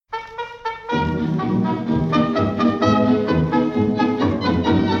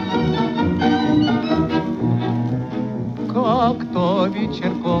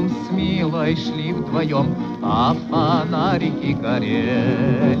дорогой шли вдвоем, а фонарики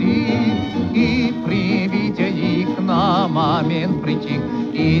горели. И при виде их на момент притих,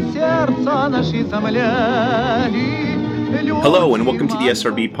 и сердца наши замляли. Hello, and welcome to the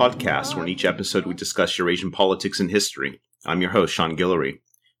SRB podcast, where in each episode we discuss Eurasian politics and history. I'm your host, Sean Guillory.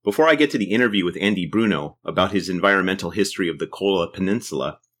 Before I get to the interview with Andy Bruno about his environmental history of the Kola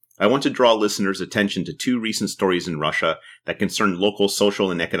Peninsula, I want to draw listeners' attention to two recent stories in Russia that concern local social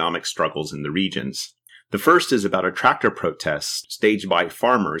and economic struggles in the regions. The first is about a tractor protest staged by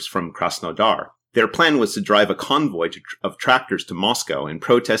farmers from Krasnodar. Their plan was to drive a convoy of tractors to Moscow and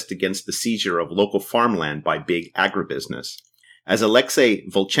protest against the seizure of local farmland by big agribusiness. As Alexei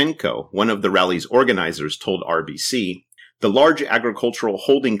Volchenko, one of the rally's organizers, told RBC, the large agricultural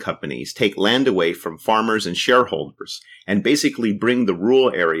holding companies take land away from farmers and shareholders and basically bring the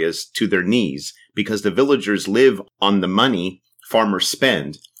rural areas to their knees because the villagers live on the money farmers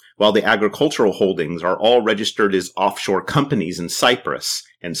spend, while the agricultural holdings are all registered as offshore companies in Cyprus,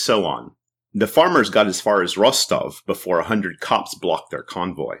 and so on. The farmers got as far as Rostov before 100 cops blocked their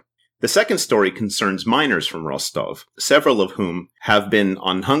convoy. The second story concerns miners from Rostov, several of whom have been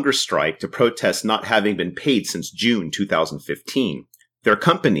on hunger strike to protest not having been paid since June 2015. Their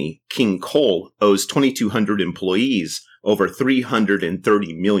company, King Coal, owes 2,200 employees over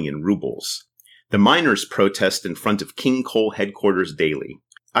 330 million rubles. The miners protest in front of King Coal headquarters daily.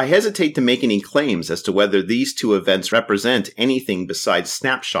 I hesitate to make any claims as to whether these two events represent anything besides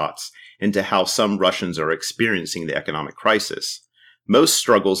snapshots into how some Russians are experiencing the economic crisis. Most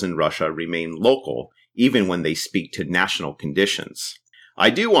struggles in Russia remain local, even when they speak to national conditions.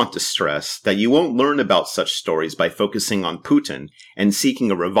 I do want to stress that you won't learn about such stories by focusing on Putin and seeking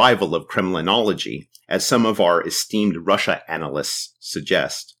a revival of Kremlinology, as some of our esteemed Russia analysts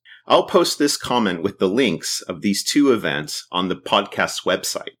suggest. I'll post this comment with the links of these two events on the podcast's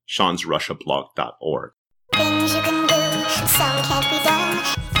website, seansrussiablog.org. Things you can do, some can't be done.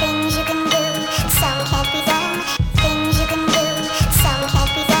 Things you can do, some can't be done. Things you can do, some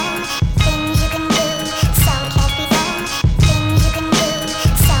can't be done. Things you can do, some can't be done. Things you can do,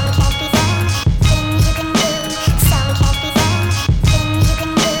 some can't be done. Things you can do, some can't be done. Things you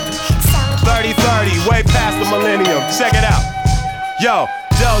can do, some can't be done. 30-30, way past the millennium. Check it out. Yo.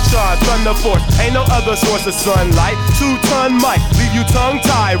 Deltron, Thunder Force, ain't no other source of sunlight. 2-ton mic, leave you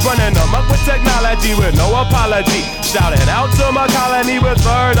tongue-tied, running them up with technology with no apology. Shouting out to my colony with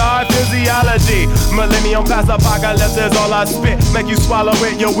third-eye physiology. Millennium past apocalypse is all I spit. Make you swallow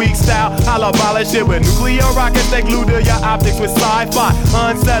it, your weak style. I'll abolish it with nuclear rockets. They glue to your optics with sci-fi.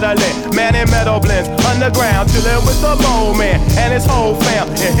 Unsettling, man in metal blends. Underground, chilling with the mole man and his whole fam.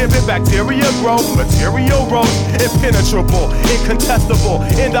 Inhibit bacteria growth, material growth. Impenetrable, incontestable.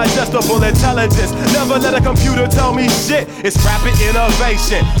 Indigestible intelligence. Never let a computer tell me shit. It's rapid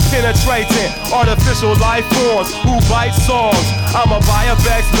innovation, penetrating artificial life forms who bite songs. I'ma buy a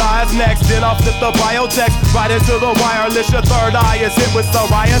Bex, lies next, then I'll flip the biotext right into the wireless. Your third eye is hit with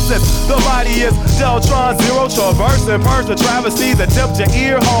psoriasis. The body is Deltron Zero, traversing purge the travesties that tempt your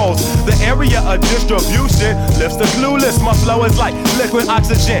ear holes. The area of distribution lifts the clueless. My flow is like liquid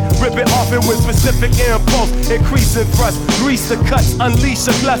oxygen, rip it off it with specific impulse, increasing thrust, grease the cuts, unleash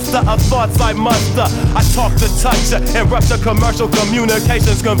a cluster of thoughts I muster. I talk to touch and rupture commercial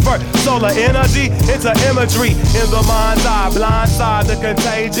communications, convert solar energy into imagery in the mind's eye, blindside the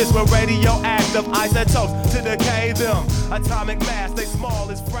contagious with radioactive isotopes to decay them. Atomic mass, they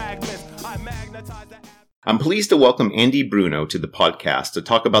small as fragments. I magnetize the. I'm pleased to welcome Andy Bruno to the podcast to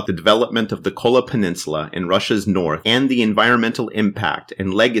talk about the development of the Kola Peninsula in Russia's north and the environmental impact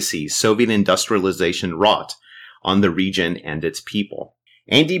and legacy Soviet industrialization wrought on the region and its people.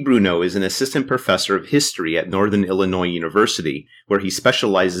 Andy Bruno is an assistant professor of history at Northern Illinois University, where he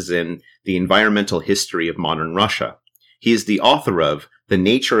specializes in the environmental history of modern Russia. He is the author of The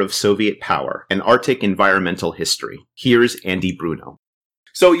Nature of Soviet Power, an Arctic Environmental History. Here's Andy Bruno.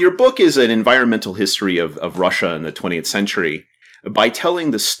 So your book is an environmental history of Russia in the 20th century. By telling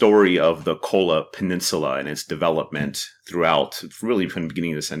the story of the Kola Peninsula and its development throughout, really from the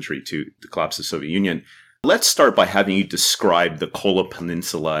beginning of the century to the collapse of the Soviet Union, let's start by having you describe the Kola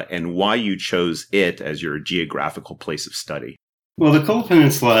Peninsula and why you chose it as your geographical place of study. Well, the Kola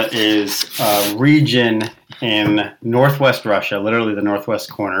Peninsula is a region in northwest Russia, literally the northwest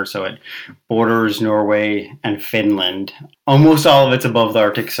corner, so it borders Norway and Finland. Almost all of it's above the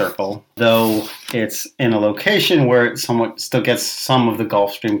Arctic Circle, though it's in a location where it somewhat still gets some of the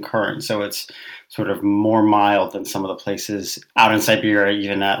Gulf Stream current, so it's sort of more mild than some of the places out in Siberia,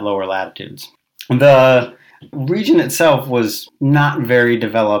 even at lower latitudes. The region itself was not very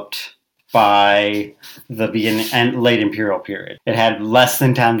developed by the beginning and late imperial period. It had less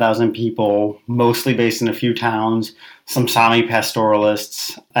than 10,000 people, mostly based in a few towns, some Sami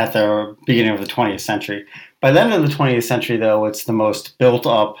pastoralists at the beginning of the 20th century. By the end of the 20th century, though, it's the most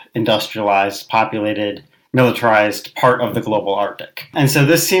built-up, industrialized, populated, militarized part of the global Arctic. And so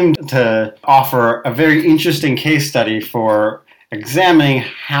this seemed to offer a very interesting case study for examining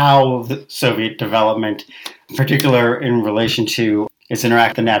how the Soviet development, in particular in relation to its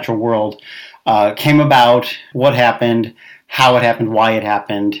interact with the natural world, came about, what happened, how it happened, why it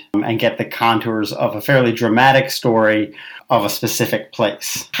happened, and get the contours of a fairly dramatic story of a specific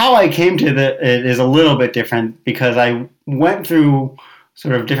place. How I came to it is a little bit different because I went through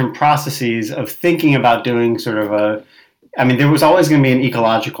sort of different processes of thinking about doing sort of there was always going to be an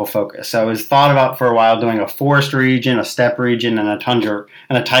ecological focus. So I was thought about for a while doing a forest region, a steppe region, and a tundra,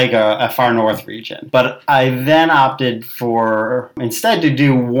 and a taiga, a far north region. But I then opted for instead to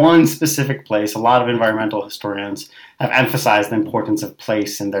do one specific place. A lot of environmental historians have emphasized the importance of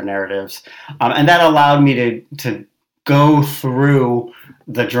place in their narratives. And that allowed me to go through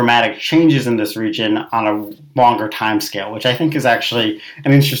the dramatic changes in this region on a longer time scale, which I think is actually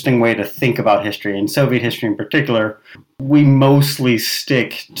an interesting way to think about history. In Soviet history in particular, we mostly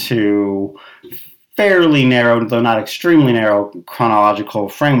stick to fairly narrow, though not extremely narrow, chronological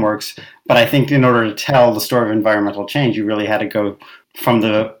frameworks. But I think in order to tell the story of environmental change, you really had to go from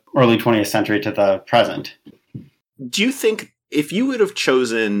the early 20th century to the present. Do you think if you would have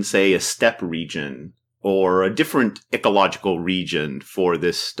chosen, say, a steppe region or a different ecological region for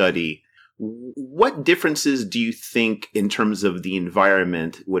this study, what differences do you think in terms of the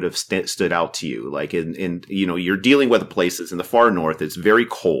environment would have stood out to you? Like you're dealing with places in the far north, it's very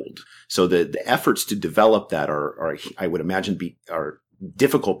cold. So the efforts to develop that are I would imagine are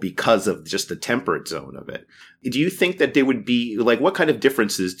difficult because of just the temperate zone of it. Do you think that they would be like, what kind of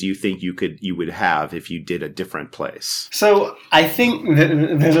differences do you think you would have if you did a different place? So I think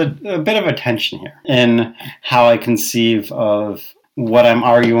there's a bit of a tension here in how I conceive of what I'm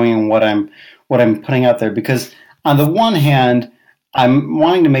arguing and what I'm putting out there, because on the one hand, I'm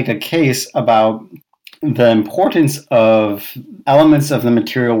wanting to make a case about the importance of elements of the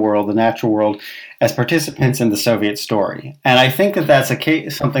material world, the natural world, as participants in the Soviet story. And I think that that's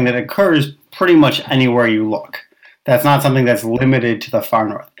something that occurs pretty much anywhere you look. That's not something that's limited to the far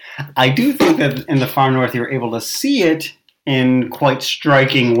north. I do think that in the far north, you're able to see it in quite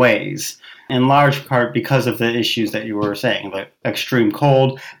striking ways, in large part because of the issues that you were saying, the extreme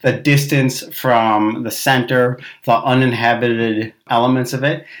cold, the distance from the center, the uninhabited elements of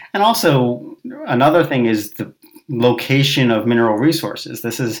it. And also, another thing is the location of mineral resources.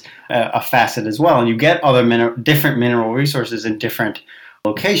 This is a facet as well. And you get other different mineral resources in different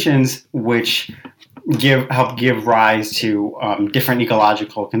locations, which help give rise to different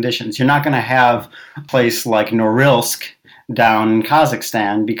ecological conditions. You're not going to have a place like Norilsk down in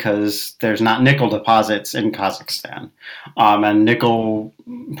Kazakhstan because there's not nickel deposits in Kazakhstan. And nickel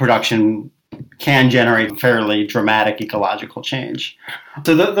production can generate fairly dramatic ecological change.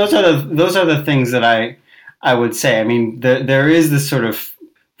 So those are the things that I would say. I mean, there is this sort of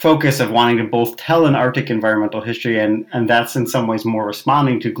focus of wanting to both tell an Arctic environmental history, and that's in some ways more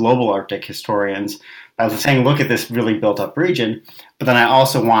responding to global Arctic historians. I was saying, look at this really built-up region, but then I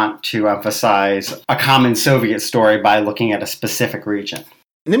also want to emphasize a common Soviet story by looking at a specific region.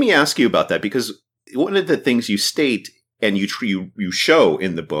 Let me ask you about that, because one of the things you state and you show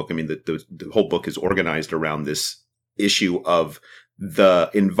in the book, I mean, the whole book is organized around this issue of the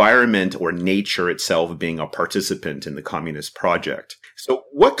environment or nature itself being a participant in the communist project. So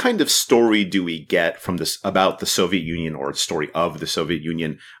what kind of story do we get from this about the Soviet Union, or story of the Soviet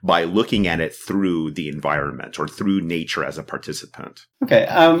Union, by looking at it through the environment or through nature as a participant? Okay,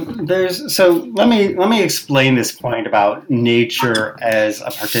 so let me explain this point about nature as a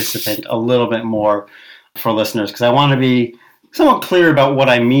participant a little bit more for listeners, because I want to be somewhat clear about what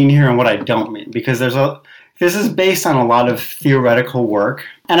I mean here and what I don't mean, because this is based on a lot of theoretical work,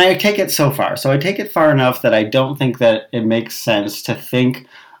 and I take it so far. So I take it far enough that I don't think that it makes sense to think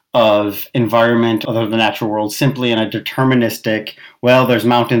of environment or the natural world simply in a deterministic, well, there's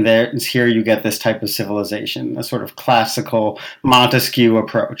mountain there, it's here, you get this type of civilization, a sort of classical Montesquieu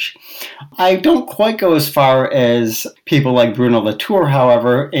approach. I don't quite go as far as people like Bruno Latour,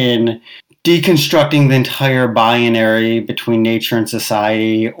 however, in deconstructing the entire binary between nature and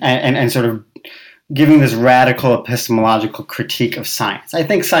society and sort of giving this radical epistemological critique of science. I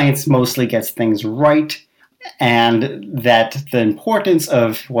think science mostly gets things right, and that the importance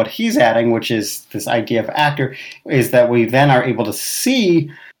of what he's adding, which is this idea of actor, is that we then are able to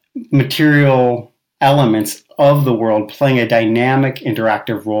see material elements of the world playing a dynamic,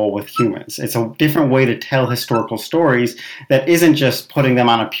 interactive role with humans. It's a different way to tell historical stories that isn't just putting them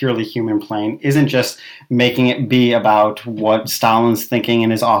on a purely human plane, isn't just making it be about what Stalin's thinking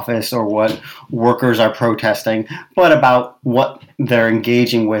in his office or what workers are protesting, but about what they're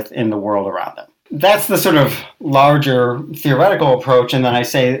engaging with in the world around them. That's the sort of larger theoretical approach. And then I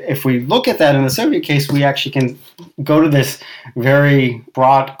say, if we look at that in the Soviet case, we actually can go to this very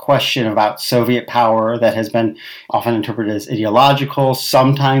broad question about Soviet power that has been often interpreted as ideological,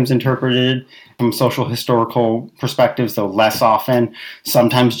 sometimes interpreted from social historical perspectives, though less often,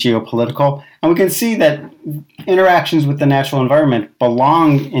 sometimes geopolitical. And we can see that interactions with the natural environment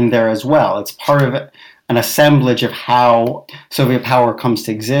belong in there as well. It's part of an assemblage of how Soviet power comes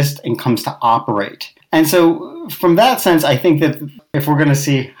to exist and comes to operate. And so from that sense, I think that if we're going to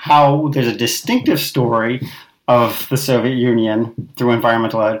see how there's a distinctive story of the Soviet Union through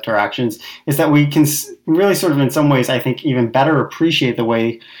environmental interactions, is that we can really sort of in some ways, I think, even better appreciate the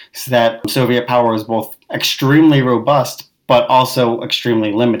way that Soviet power was both extremely robust but also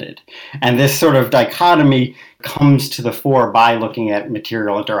extremely limited. And this sort of dichotomy comes to the fore by looking at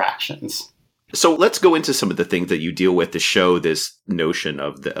material interactions. So let's go into some of the things that you deal with to show this notion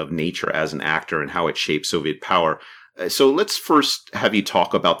of nature as an actor and how it shapes Soviet power. So let's first have you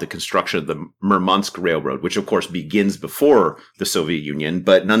talk about the construction of the Murmansk Railroad, which of course begins before the Soviet Union,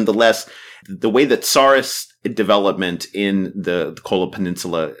 but nonetheless, the way that Tsarist development in the Kola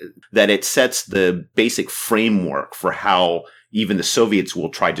Peninsula, that it sets the basic framework for how even the Soviets will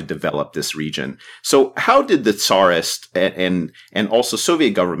try to develop this region. So how did the Tsarist and also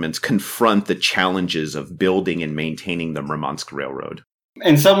Soviet governments confront the challenges of building and maintaining the Murmansk Railroad?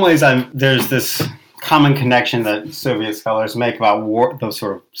 In some ways, there's this common connection that Soviet scholars make about war, the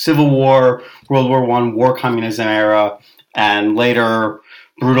sort of Civil War, World War I, war communism era, and later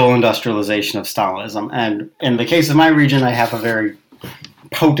brutal industrialization of Stalinism. And in the case of my region, I have a very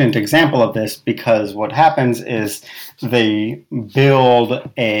potent example of this, because what happens is they build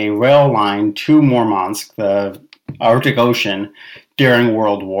a rail line to Murmansk, the Arctic Ocean, during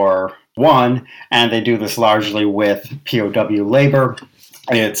World War I, and they do this largely with POW labor.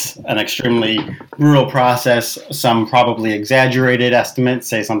 It's an extremely brutal process. Some probably exaggerated estimates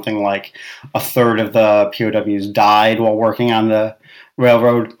say something like a third of the POWs died while working on the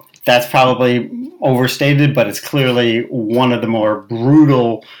railroad. That's probably overstated, but it's clearly one of the more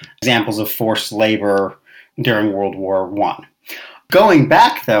brutal examples of forced labor during World War I. Going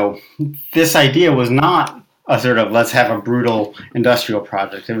back, though, this idea was not a sort of let's have a brutal industrial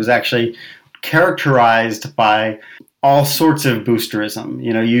project. It was actually characterized by all sorts of boosterism.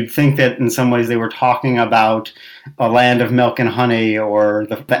 You know, you'd think that in some ways they were talking about a land of milk and honey, or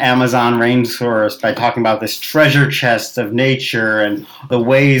the Amazon rainforest, by talking about this treasure chest of nature and the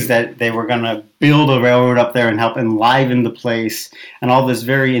ways that they were going to build a railroad up there and help enliven the place, and all this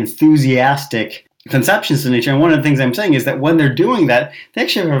very enthusiastic conceptions of nature. And one of the things I'm saying is that when they're doing that, they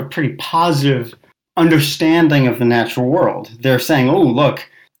actually have a pretty positive understanding of the natural world. They're saying, oh, look,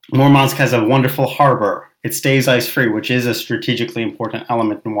 Murmansk has a wonderful harbor. It stays ice-free, which is a strategically important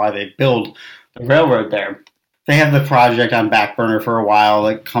element in why they build the railroad there. They have the project on back burner for a while.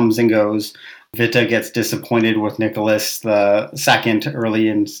 It comes and goes. Witte gets disappointed with Nicholas II, early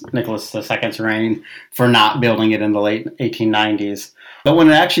in Nicholas II's reign, for not building it in the late 1890s. But when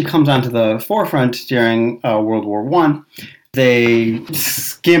it actually comes onto the forefront during World War I, they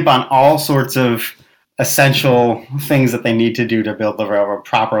skimp on all sorts of essential things that they need to do to build the railroad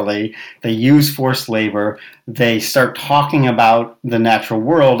properly. They use forced labor. They start talking about the natural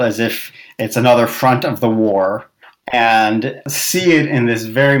world as if it's another front of the war, and see it in this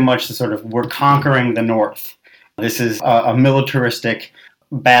very much the sort of, we're conquering the North. This is a militaristic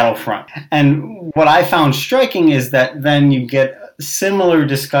battlefront. And what I found striking is that then you get similar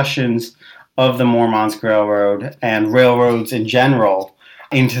discussions of the Murmansk Railroad and railroads in general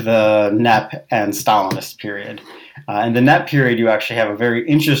into the NEP and Stalinist period. In the NEP period, you actually have a very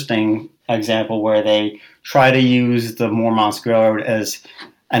interesting example where they try to use the Murmansk Railroad as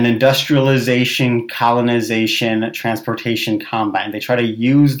an industrialization, colonization, transportation combine. They try to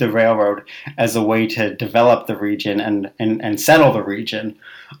use the railroad as a way to develop the region and settle the region.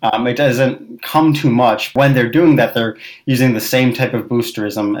 It doesn't come too much. When they're doing that, they're using the same type of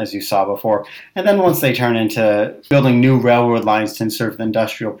boosterism as you saw before. And then once they turn into building new railroad lines to serve the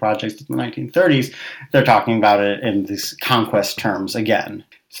industrial projects in the 1930s, they're talking about it in these conquest terms again.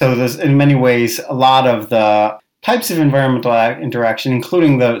 So there's, in many ways, a lot of the types of environmental interaction,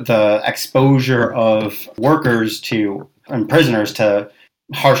 including the exposure of workers to and prisoners to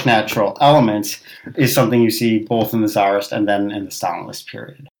harsh natural elements, is something you see both in the Tsarist and then in the Stalinist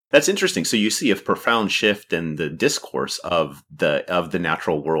period. That's interesting. So you see a profound shift in the discourse of the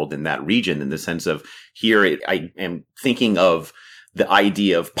natural world in that region, in the sense of I am thinking of the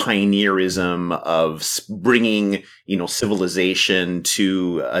idea of pioneerism, of bringing, civilization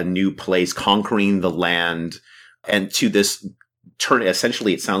to a new place, conquering the land, and to this turn.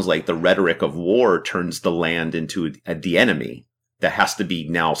 Essentially, it sounds like the rhetoric of war turns the land into the enemy that has to be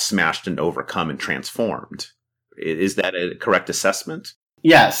now smashed and overcome and transformed. Is that a correct assessment?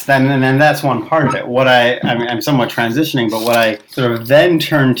 Yes, then that's one part of it. I'm somewhat transitioning, but what I sort of then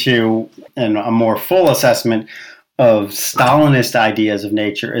turn to in a more full assessment of Stalinist ideas of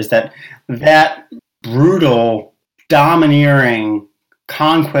nature is that brutal, domineering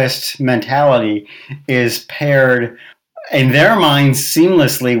conquest mentality is paired in their minds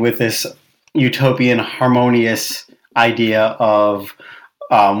seamlessly with this utopian, harmonious idea of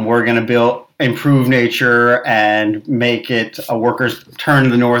we're going to improve nature and make it turn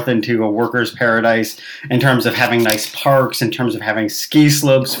the North into a workers' paradise in terms of having nice parks, in terms of having ski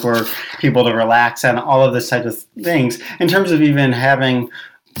slopes for people to relax on, all of this type of things. In terms of even having,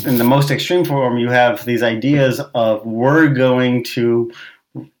 in the most extreme form, you have these ideas of we're going to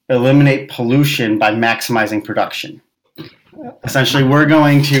eliminate pollution by maximizing production. Essentially, we're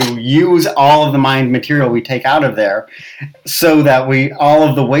going to use all of the mined material we take out of there so that all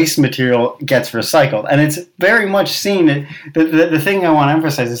of the waste material gets recycled. And it's very much seen. The thing I want to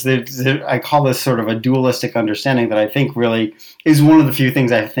emphasize is that I call this sort of a dualistic understanding that I think really is one of the few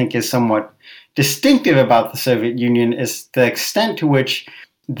things I think is somewhat distinctive about the Soviet Union, is the extent to which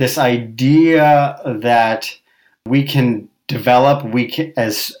this idea that we can develop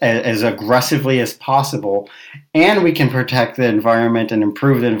as aggressively as possible, and we can protect the environment and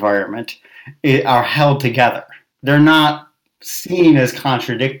improve the environment, are held together. They're not seen as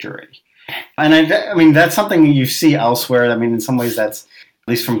contradictory. And I mean, that's something you see elsewhere. I mean, in some ways that's, at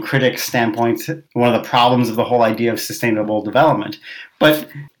least from critics' standpoint, one of the problems of the whole idea of sustainable development. But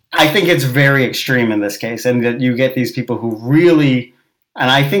I think it's very extreme in this case, and that you get these people who really, and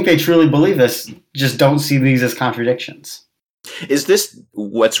I think they truly believe this, just don't see these as contradictions. Is this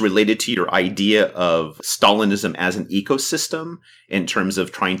what's related to your idea of Stalinism as an ecosystem, in terms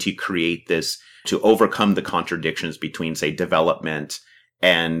of trying to create this, to overcome the contradictions between, say, development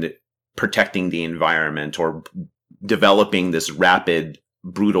and protecting the environment, or developing this rapid,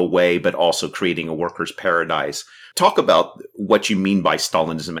 brutal way, but also creating a worker's paradise? Talk about what you mean by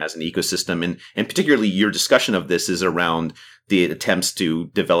Stalinism as an ecosystem, and particularly your discussion of this is around the attempts to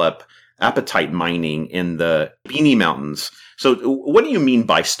develop apatite mining in the Beni Mountains. So what do you mean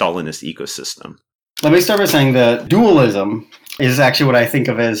by Stalinist ecosystem? Let me start by saying the dualism is actually what I think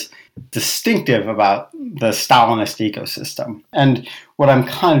of as distinctive about the Stalinist ecosystem. And what I'm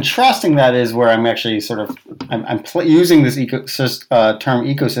contrasting that is where I'm actually using this term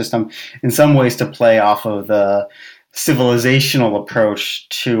ecosystem in some ways to play off of the civilizational approach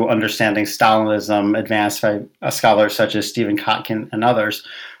to understanding Stalinism advanced by scholars such as Stephen Kotkin and others,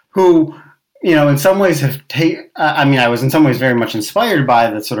 who, in some ways I was in some ways very much inspired by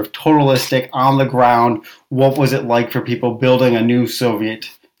the sort of totalistic, on the ground, what was it like for people building a new Soviet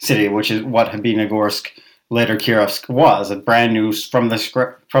city, which is what Habinogorsk, later Kirovsk, was, a brand new, from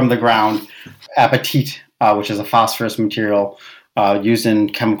the ground, apatite, which is a phosphorus material used in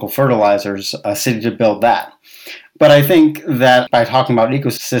chemical fertilizers, a city to build that. But I think that by talking about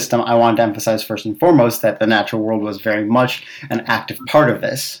ecosystem, I want to emphasize first and foremost that the natural world was very much an active part of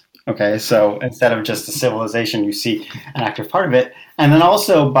this. Okay, so instead of just a civilization, you see an active part of it. And then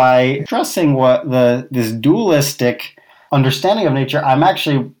also by addressing what this dualistic understanding of nature, I'm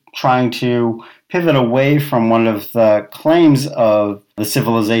actually trying to pivot away from one of the claims of the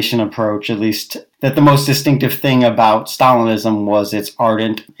civilization approach, at least, that the most distinctive thing about Stalinism was its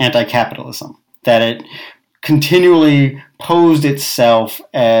ardent anti-capitalism, that it continually posed itself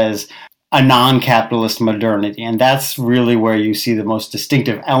as a non-capitalist modernity. And that's really where you see the most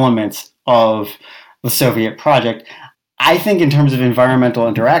distinctive elements of the Soviet project. I think in terms of environmental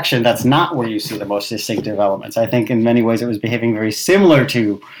interaction, that's not where you see the most distinctive elements. I think in many ways it was behaving very similar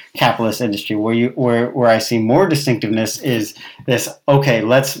to capitalist industry. Where I see more distinctiveness is this, okay,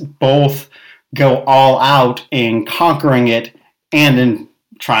 let's both go all out in conquering it and in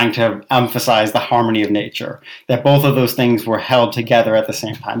trying to emphasize the harmony of nature, that both of those things were held together at the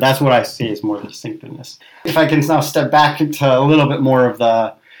same time. That's what I see as more distinctiveness. If I can now step back into a little bit more of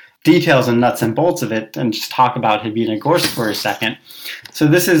the details and nuts and bolts of it and just talk about Habinogorsk for a second. So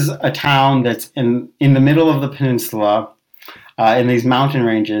this is a town that's in the middle of the peninsula, in these mountain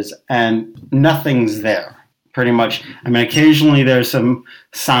ranges, and nothing's there. pretty much. I mean, occasionally there's some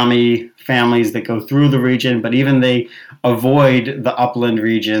Sami families that go through the region, but even they avoid the upland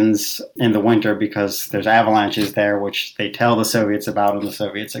regions in the winter because there's avalanches there, which they tell the Soviets about and the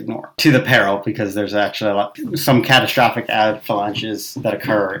Soviets ignore. To the peril, because there's actually some catastrophic avalanches that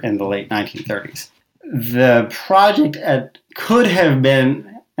occur in the late 1930s. The project could have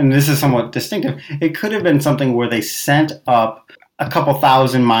been, and this is somewhat distinctive, it could have been something where they sent up a couple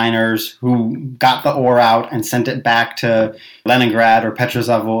thousand miners who got the ore out and sent it back to Leningrad or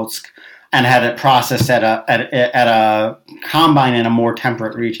Petrozavodsk and had it processed at a combine in a more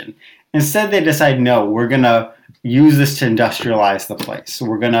temperate region. Instead, they decide, no, we're going to use this to industrialize the place. So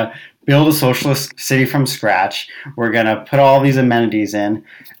we're going to build a socialist city from scratch. We're going to put all these amenities in.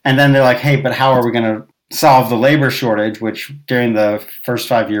 And then they're like, hey, but how are we going to solve the labor shortage, which during the first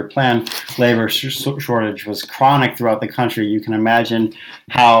 5-year plan, labor shortage was chronic throughout the country. You can imagine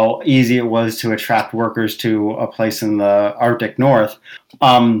how easy it was to attract workers to a place in the Arctic North.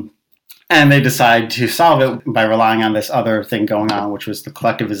 And they decide to solve it by relying on this other thing going on, which was the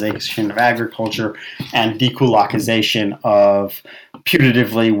collectivization of agriculture and dekulakization of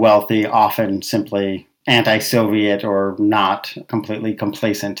putatively wealthy, often simply anti-Soviet or not completely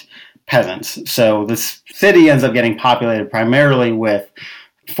complacent peasants. So this city ends up getting populated primarily with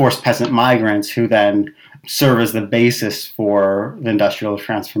forced peasant migrants who then serve as the basis for the industrial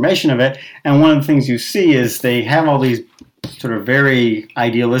transformation of it. And one of the things you see is they have all these sort of very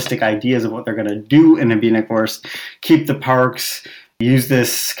idealistic ideas of what they're going to do in Abinogorsk, keep the parks, use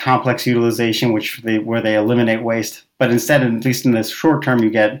this complex utilization where they eliminate waste. But instead, at least in this short term, you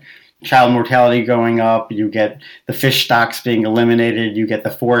get child mortality going up, you get the fish stocks being eliminated, you get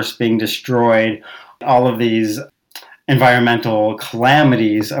the forest being destroyed. All of these environmental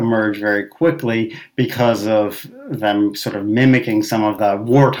calamities emerge very quickly because of them sort of mimicking some of the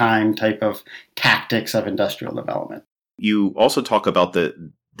wartime type of tactics of industrial development. You also talk about the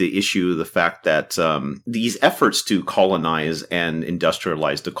issue, the fact that these efforts to colonize and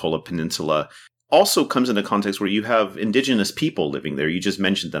industrialize the Kola Peninsula also comes in a context where you have indigenous people living there. You just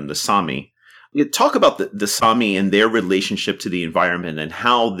mentioned them, the Sami. You talk about the Sami and their relationship to the environment and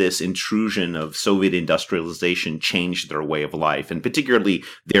how this intrusion of Soviet industrialization changed their way of life, and particularly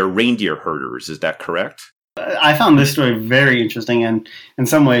their reindeer herders. Is that correct? I found this story very interesting, and in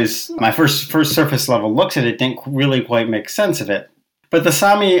some ways, my first surface level looks at it didn't really quite make sense of it. But the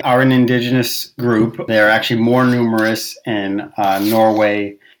Sami are an indigenous group. They're actually more numerous in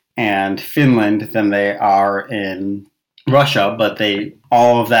Norway and Finland than they are in Russia, but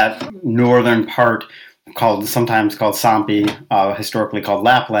all of that northern part, sometimes called Sampi, historically called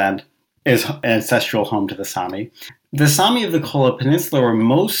Lapland, is ancestral home to the Sami. The Sami of the Kola Peninsula were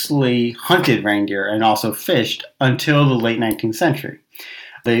mostly hunted reindeer and also fished until the late 19th century.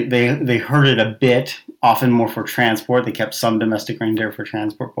 They herded a bit, often more for transport. They kept some domestic reindeer for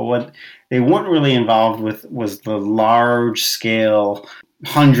transport, but what they weren't really involved with was the large-scale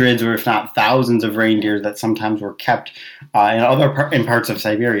hundreds or if not thousands of reindeer that sometimes were kept in parts of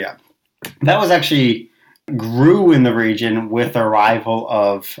Siberia. That was actually grew in the region with the arrival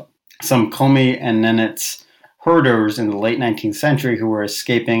of some Komi and Nenets herders in the late 19th century who were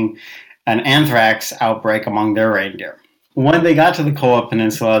escaping an anthrax outbreak among their reindeer. When they got to the Kola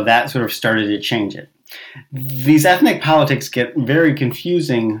Peninsula, that sort of started to change it. These ethnic politics get very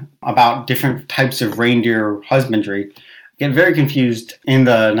confusing about different types of reindeer husbandry, get very confused in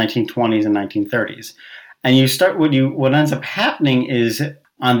the 1920s and 1930s. And what ends up happening is,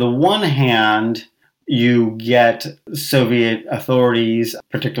 on the one hand, you get Soviet authorities,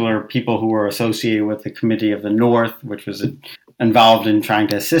 particular people who were associated with the Committee of the North, which was involved in trying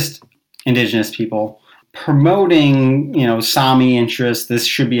to assist indigenous people, promoting, Sami interests. This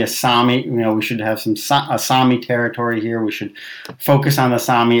should be a Sami, we should have a Sami territory here. We should focus on the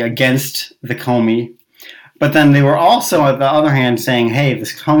Sami against the Komi. But then they were also, on the other hand, saying, hey,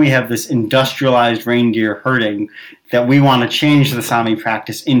 this Komi have this industrialized reindeer herding that we want to change the Sami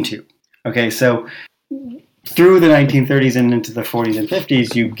practice into. Okay, so through the 1930s and into the 40s and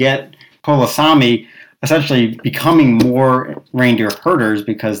 50s, you get Kola Sami essentially becoming more reindeer herders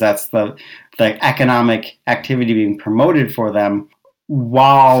because that's the economic activity being promoted for them,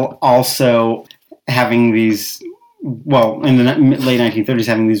 while also having these, in the late 1930s,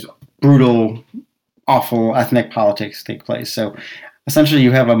 having these brutal, awful ethnic politics take place. So essentially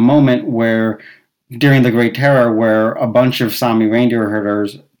you have a moment where, during the Great Terror, where a bunch of Sami reindeer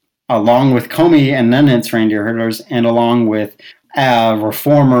herders, along with Komi and Nenets reindeer herders, and along with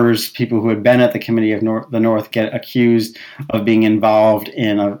reformers, people who had been at the Committee of the North, get accused of being involved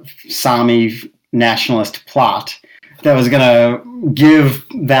in a Sami nationalist plot that was going to give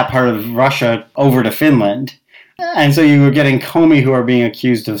that part of Russia over to Finland. And so you were getting Komi who are being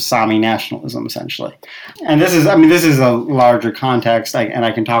accused of Sami nationalism, essentially. And this is a larger context, and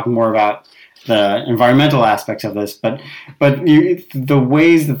I can talk more about the environmental aspects of this, but the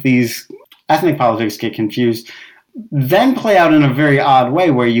ways that these ethnic politics get confused then play out in a very odd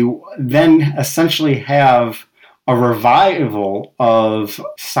way, where you then essentially have a revival of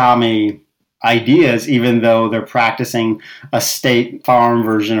Sami ideas, even though they're practicing a state farm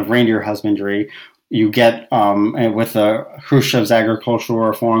version of reindeer husbandry. You get, with the Khrushchev's agricultural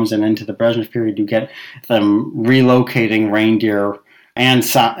reforms and into the Brezhnev period, you get them relocating reindeer and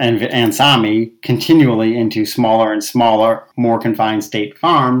Sami continually into smaller and smaller, more confined state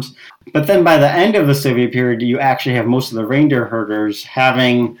farms. But then by the end of the Soviet period, you actually have most of the reindeer herders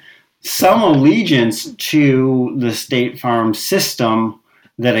having some allegiance to the state farm system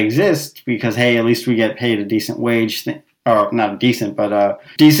that exists because, hey, at least we get paid a decent wage, or not decent, but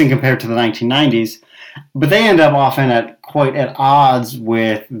decent compared to the 1990s. But they end up often quite at odds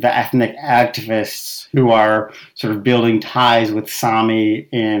with the ethnic activists who are sort of building ties with Sami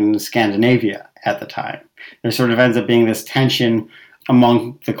in Scandinavia at the time. There sort of ends up being this tension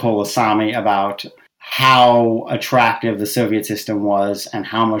among the Kola Sami about how attractive the Soviet system was and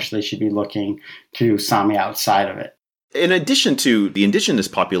how much they should be looking to Sami outside of it. In addition to the indigenous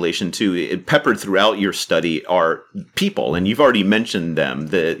population, too, peppered throughout your study are people, and you've already mentioned them.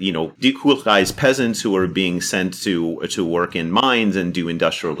 The dekulturalized peasants who are being sent to work in mines and do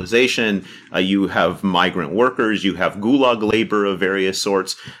industrialization. You have migrant workers. You have gulag labor of various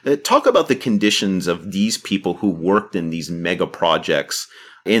sorts. Talk about the conditions of these people who worked in these mega projects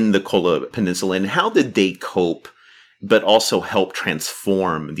in the Kola Peninsula, and how did they cope, but also help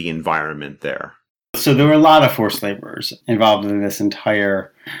transform the environment there? So there were a lot of forced laborers involved in this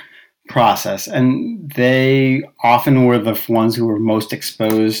entire process, and they often were the ones who were most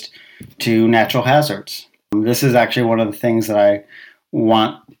exposed to natural hazards. This is actually one of the things that I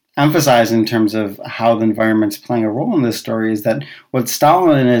want to emphasize in terms of how the environment's playing a role in this story, is that what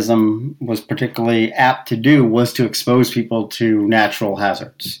Stalinism was particularly apt to do was to expose people to natural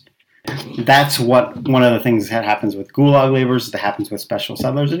hazards. That's what one of the things that happens with gulag laborers, that happens with special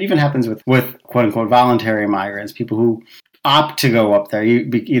settlers. It even happens with quote-unquote voluntary migrants, people who opt to go up there,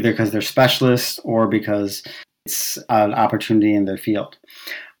 either because they're specialists or because it's an opportunity in their field.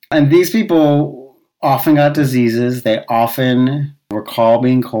 And these people often got diseases. They often recall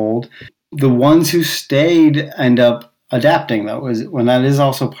being cold. The ones who stayed end up adapting, though, when that is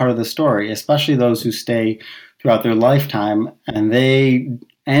also part of the story, especially those who stay throughout their lifetime, and they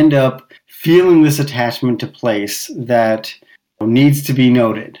end up feeling this attachment to place that needs to be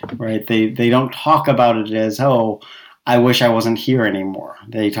noted, right? They don't talk about it as, oh, I wish I wasn't here anymore.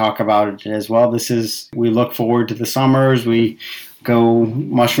 They talk about it as, well, we look forward to the summers, we go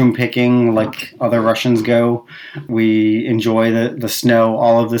mushroom picking like other Russians go, we enjoy the snow,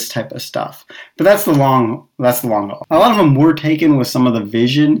 all of this type of stuff. But that's the long haul. A lot of them were taken with some of the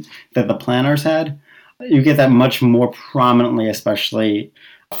vision that the planners had. You get that much more prominently, especially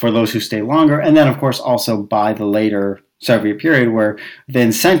for those who stay longer. And then, of course, also by the later Soviet period, where the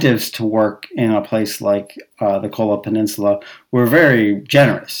incentives to work in a place like the Kola Peninsula were very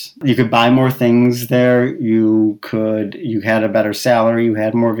generous. You could buy more things there. You had a better salary. You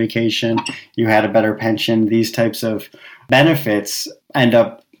had more vacation. You had a better pension. These types of benefits end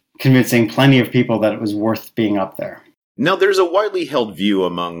up convincing plenty of people that it was worth being up there. Now, there's a widely held view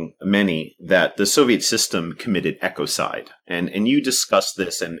among many that the Soviet system committed ecocide, and you discuss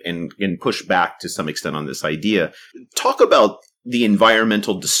this and push back to some extent on this idea. Talk about the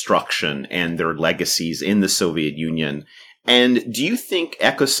environmental destruction and their legacies in the Soviet Union, and do you think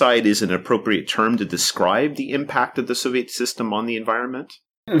ecocide is an appropriate term to describe the impact of the Soviet system on the environment?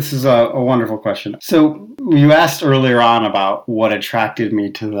 This is a wonderful question. So you asked earlier on about what attracted me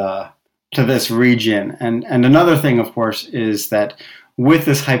to this region. And another thing, of course, is that with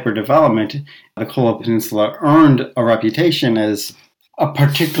this hyperdevelopment, the Kola Peninsula earned a reputation as a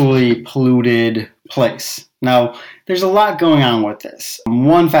particularly polluted place. Now, there's a lot going on with this.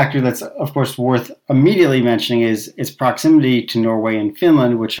 One factor that's, of course, worth immediately mentioning is its proximity to Norway and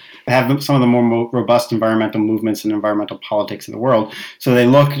Finland, which have some of the more robust environmental movements and environmental politics in the world. So they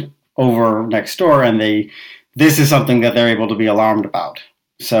look over next door and this is something that they're able to be alarmed about.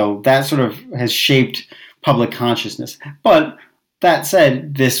 So that sort of has shaped public consciousness. But that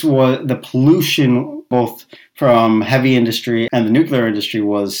said, the pollution, both from heavy industry and the nuclear industry,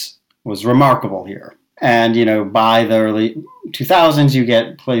 was remarkable here. And, by the early 2000s, you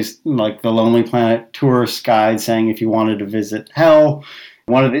get places like the Lonely Planet tourist guide saying if you wanted to visit hell,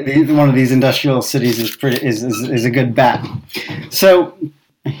 one of these industrial cities is a good bet. So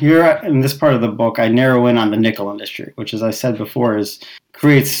here in this part of the book, I narrow in on the nickel industry, which, as I said before,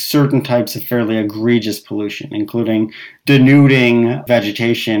 creates certain types of fairly egregious pollution, including denuding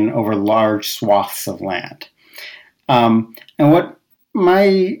vegetation over large swaths of land. And what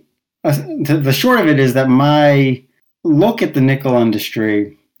the short of it is that my look at the nickel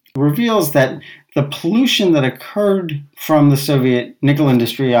industry reveals that the pollution that occurred from the Soviet nickel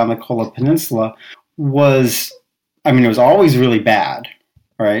industry on the Kola Peninsula was always really bad,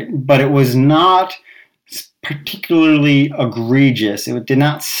 right? But it was not particularly egregious. It did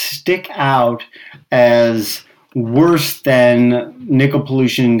not stick out as worse than nickel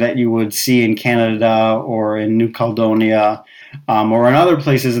pollution that you would see in Canada or in New Caledonia or in other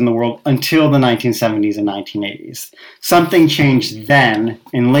places in the world until the 1970s and 1980s. Something changed then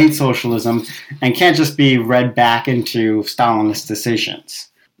in late socialism and can't just be read back into Stalinist decisions.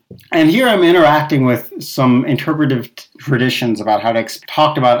 And here I'm interacting with some interpretive traditions about how to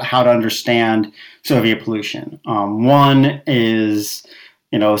talk about how to understand Soviet pollution. One is,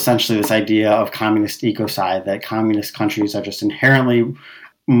 essentially this idea of communist ecocide, that communist countries are just inherently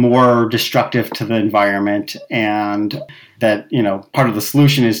more destructive to the environment, and that, part of the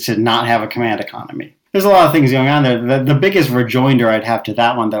solution is to not have a command economy. There's a lot of things going on there. The biggest rejoinder I'd have to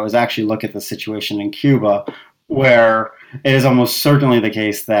that one, though, is actually look at the situation in Cuba, where it is almost certainly the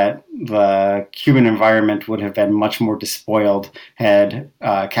case that the Cuban environment would have been much more despoiled had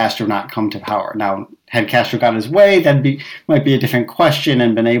Castro not come to power. Now, had Castro got his way, might be a different question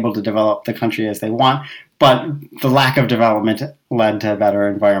and been able to develop the country as they want. But the lack of development led to a better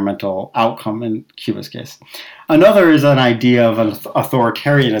environmental outcome in Cuba's case. Another is an idea of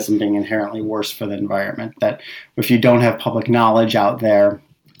authoritarianism being inherently worse for the environment, that if you don't have public knowledge out there,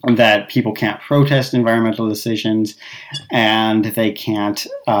 that people can't protest environmental decisions, and they can't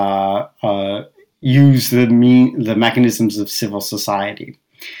use the mechanisms of civil society.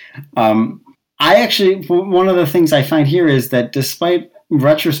 One of the things I find here is that despite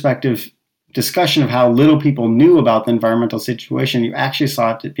retrospective discussion of how little people knew about the environmental situation, you actually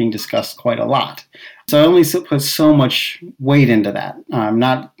saw it being discussed quite a lot. So I only put so much weight into that. I'm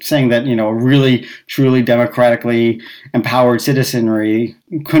not saying that, a really, truly democratically empowered citizenry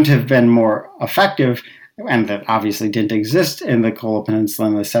couldn't have been more effective, and that obviously didn't exist in the Kola Peninsula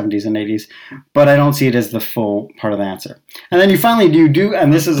in the 70s and 80s, but I don't see it as the full part of the answer. And then you finally do,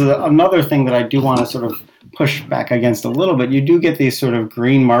 and this is another thing that I do want to sort of push back against a little bit, you do get these sort of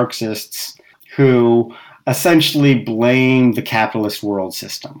green Marxists who essentially blame the capitalist world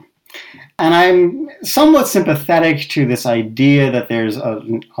system. And I'm somewhat sympathetic to this idea that there's a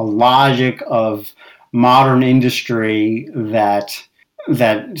logic of modern industry that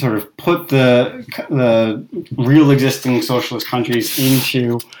sort of put the real existing socialist countries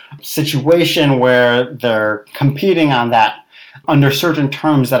into a situation where they're competing on that under certain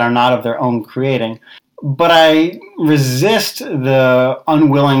terms that are not of their own creating. But I resist the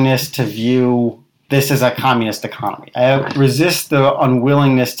unwillingness to view this as a communist economy. I resist the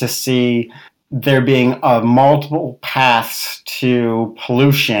unwillingness to see there being multiple paths to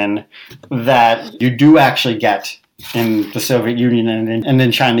pollution that you do actually get in the Soviet Union and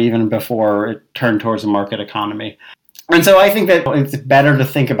in China even before it turned towards a market economy. And so I think that it's better to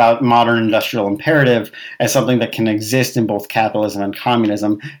think about modern industrial imperative as something that can exist in both capitalism and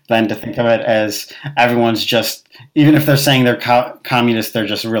communism than to think of it as everyone's just, even if they're saying they're communist, they're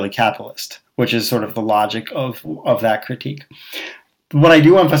just really capitalist, which is sort of the logic of that critique. What I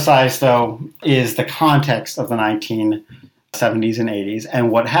do emphasize, though, is the context of the 1970s and 80s.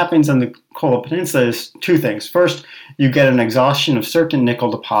 And what happens on the Kola Peninsula is two things. First, you get an exhaustion of certain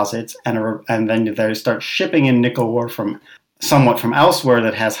nickel deposits, and then they start shipping in nickel ore from elsewhere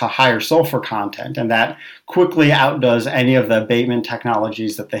that has a higher sulfur content, and that quickly outdoes any of the abatement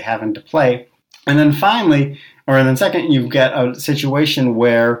technologies that they have into play. And then second, you get a situation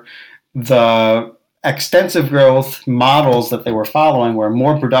where the extensive growth models that they were following, where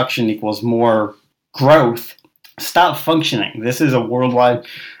more production equals more growth, stop functioning. This is a worldwide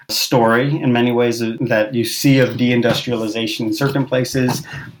story in many ways that you see of deindustrialization in certain places,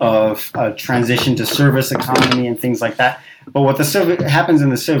 of a transition to service economy and things like that. But what happens in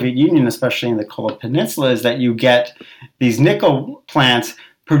the Soviet Union, especially in the Kola Peninsula, is that you get these nickel plants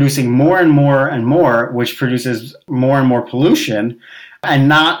producing more and more and more, which produces more and more pollution, and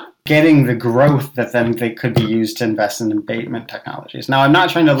not getting the growth that then they could be used to invest in abatement technologies. Now, I'm not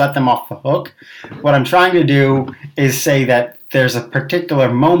trying to let them off the hook. What I'm trying to do is say that there's a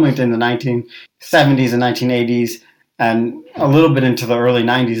particular moment in the 1970s and 1980s, and a little bit into the early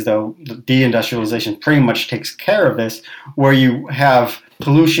 90s, though, the deindustrialization pretty much takes care of this, where you have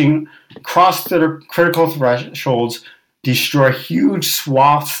pollution cross the critical thresholds, destroy huge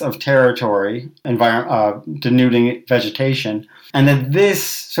swaths of territory, denuding vegetation, and that this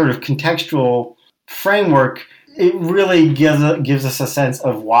sort of contextual framework, it really gives us a sense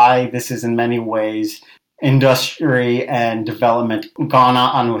of why this is in many ways industry and development gone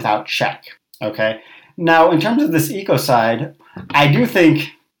on without check. Okay. Now, in terms of this ecocide, I do think,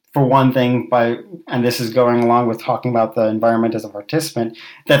 for one thing, and this is going along with talking about the environment as a participant,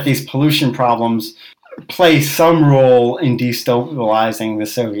 that these pollution problems play some role in destabilizing the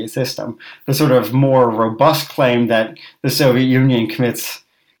Soviet system. The sort of more robust claim that the Soviet Union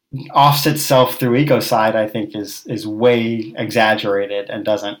offs itself through ecocide, I think, is way exaggerated and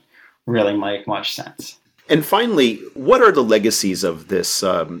doesn't really make much sense. And finally, what are the legacies of this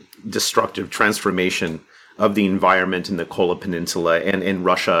destructive transformation of the environment in the Kola Peninsula and in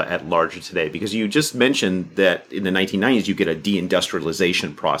Russia at large today? Because you just mentioned that in the 1990s, you get a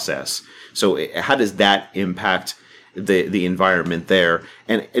deindustrialization process. So how does that impact the environment there?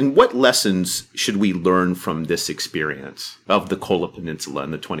 And what lessons should we learn from this experience of the Kola Peninsula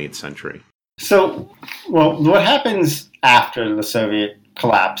in the 20th century? So, well, what happens after the Soviet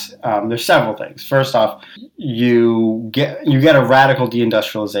collapse? There's several things. First off, you get a radical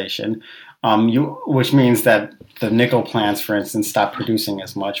deindustrialization, which means that the nickel plants, for instance, stop producing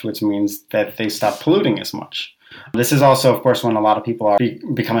as much, which means that they stop polluting as much. This is also, of course, when a lot of people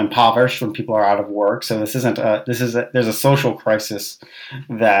become impoverished, when people are out of work. So there's a social crisis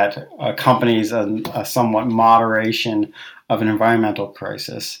that accompanies a somewhat moderation of an environmental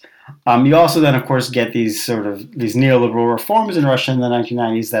crisis. You also then, of course, get these neoliberal reforms in Russia in the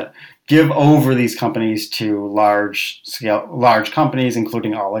 1990s that give over these companies to large companies,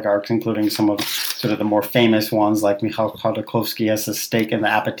 including oligarchs, including some of sort of the more famous ones like Mikhail Khodorkovsky has a stake in the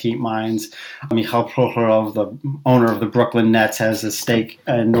Apatit mines. Mikhail Prokhorov, the owner of the Brooklyn Nets, has a stake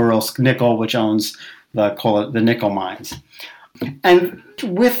in Norilsk Nickel, which owns the nickel mines. And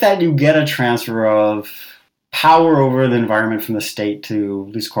with that, you get a transfer of power over the environment from the state to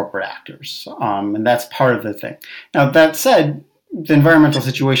these corporate actors. And that's part of the thing. Now, that said, the environmental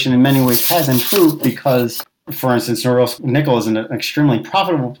situation in many ways has improved because, for instance, Norilsk Nickel is an extremely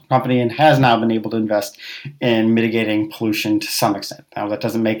profitable company and has now been able to invest in mitigating pollution to some extent. Now, that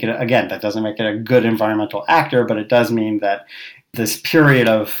doesn't make it a good environmental actor, but it does mean that this period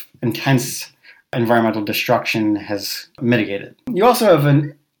of intense environmental destruction has mitigated. You also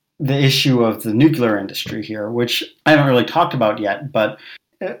have the issue of the nuclear industry here, which I haven't really talked about yet, but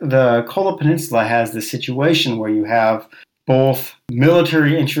the Kola Peninsula has this situation where you have both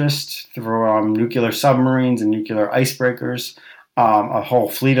military interests through nuclear submarines and nuclear icebreakers, a whole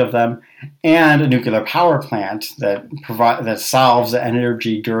fleet of them, and a nuclear power plant that solves the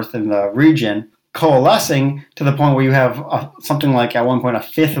energy dearth in the region, coalescing to the point where you have something like, at one point, a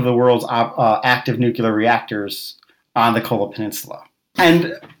fifth of the world's active nuclear reactors on the Kola Peninsula.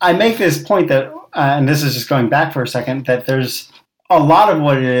 And I make this point that, and this is just going back for a second, that there's a lot of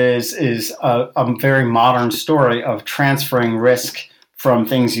what it is a very modern story of transferring risk from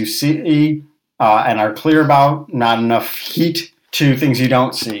things you see and are clear about, not enough heat, to things you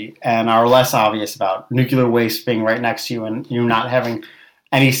don't see and are less obvious about. Nuclear waste being right next to you and you not having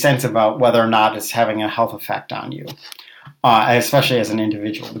any sense about whether or not it's having a health effect on you, especially as an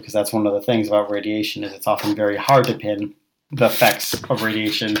individual, because that's one of the things about radiation is it's often very hard to pin the effects of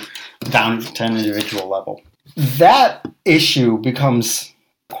radiation down to an individual level. That issue becomes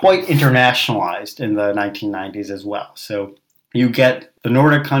quite internationalized in the 1990s as well. So you get the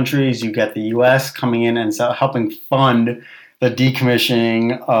Nordic countries, you get the US coming in and helping fund the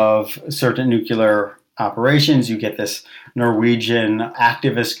decommissioning of certain nuclear operations. You get this Norwegian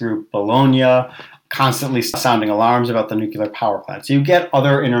activist group, Bologna, constantly sounding alarms about the nuclear power plant. So you get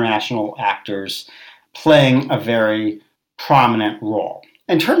other international actors playing a very prominent role.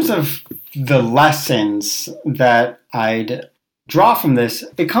 In terms of the lessons that I'd draw from this,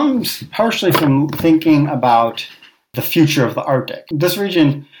 it comes partially from thinking about the future of the Arctic. This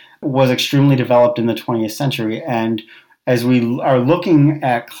region was extremely developed in the 20th century, and as we are looking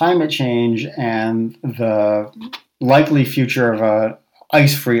at climate change and the likely future of an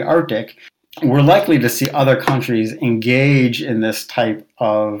ice-free Arctic, we're likely to see other countries engage in this type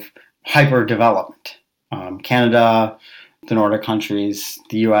of hyper-development. Canada, the Nordic countries,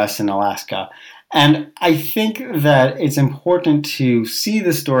 the US, and Alaska. And I think that it's important to see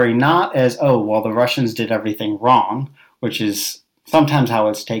the story not as, oh, well, the Russians did everything wrong, which is sometimes how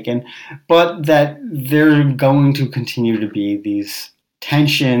it's taken, but that there are going to continue to be these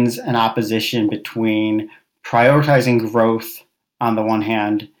tensions and opposition between prioritizing growth on the one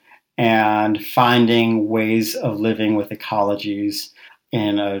hand and finding ways of living with ecologies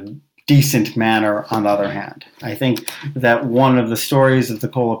in a decent manner on the other hand. I think that one of the stories of the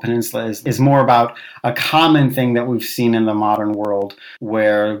Kola Peninsula is more about a common thing that we've seen in the modern world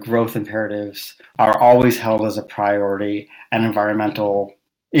where growth imperatives are always held as a priority and environmental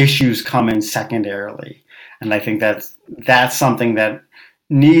issues come in secondarily. And I think that's something that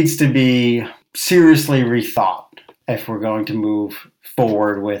needs to be seriously rethought if we're going to move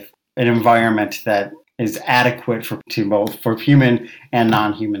forward with an environment that is adequate for human and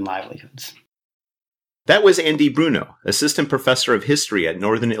non-human livelihoods. That was Andy Bruno, assistant professor of history at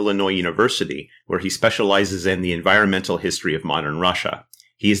Northern Illinois University, where he specializes in the environmental history of modern Russia.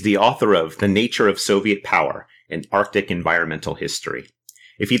 He is the author of The Nature of Soviet Power in Arctic Environmental History.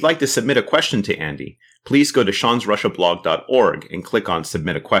 If you'd like to submit a question to Andy, please go to seansrussiablog.org and click on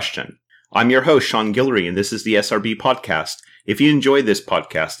Submit a Question. I'm your host, Sean Guillory, and this is the SRB Podcast. If you enjoyed this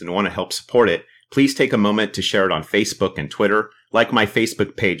podcast and want to help support it, please take a moment to share it on Facebook and Twitter, like my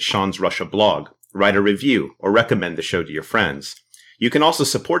Facebook page, Sean's Russia Blog, write a review, or recommend the show to your friends. You can also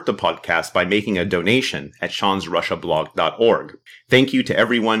support the podcast by making a donation at seansrussiablog.org. Thank you to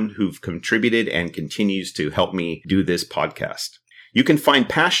everyone who've contributed and continues to help me do this podcast. You can find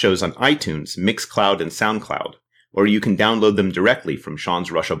past shows on iTunes, Mixcloud, and SoundCloud, or you can download them directly from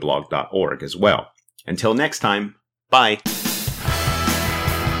seansrussiablog.org as well. Until next time, bye!